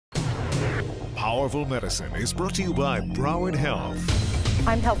Powerful Medicine is brought to you by Broward Health.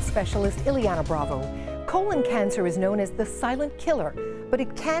 I'm health specialist Ileana Bravo. Colon cancer is known as the silent killer, but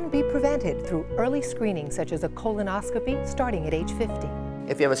it can be prevented through early screening such as a colonoscopy starting at age 50.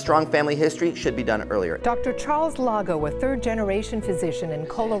 If you have a strong family history, it should be done earlier. Dr. Charles Lago, a third-generation physician and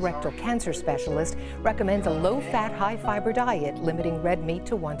colorectal cancer specialist, recommends a low-fat, high-fiber diet, limiting red meat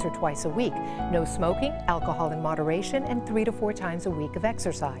to once or twice a week. No smoking, alcohol in moderation, and 3 to 4 times a week of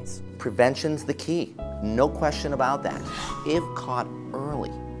exercise. Prevention's the key. No question about that. If caught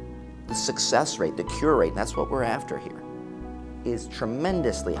early, the success rate, the cure rate, and that's what we're after here, is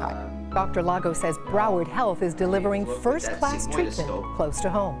tremendously high. Dr. Lago says Broward Health is delivering first-class treatment close to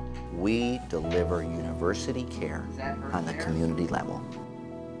home. We deliver university care on the community level.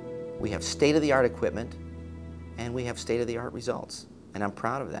 We have state-of-the-art equipment, and we have state-of-the-art results, and I'm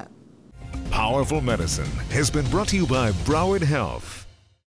proud of that. Powerful Medicine has been brought to you by Broward Health.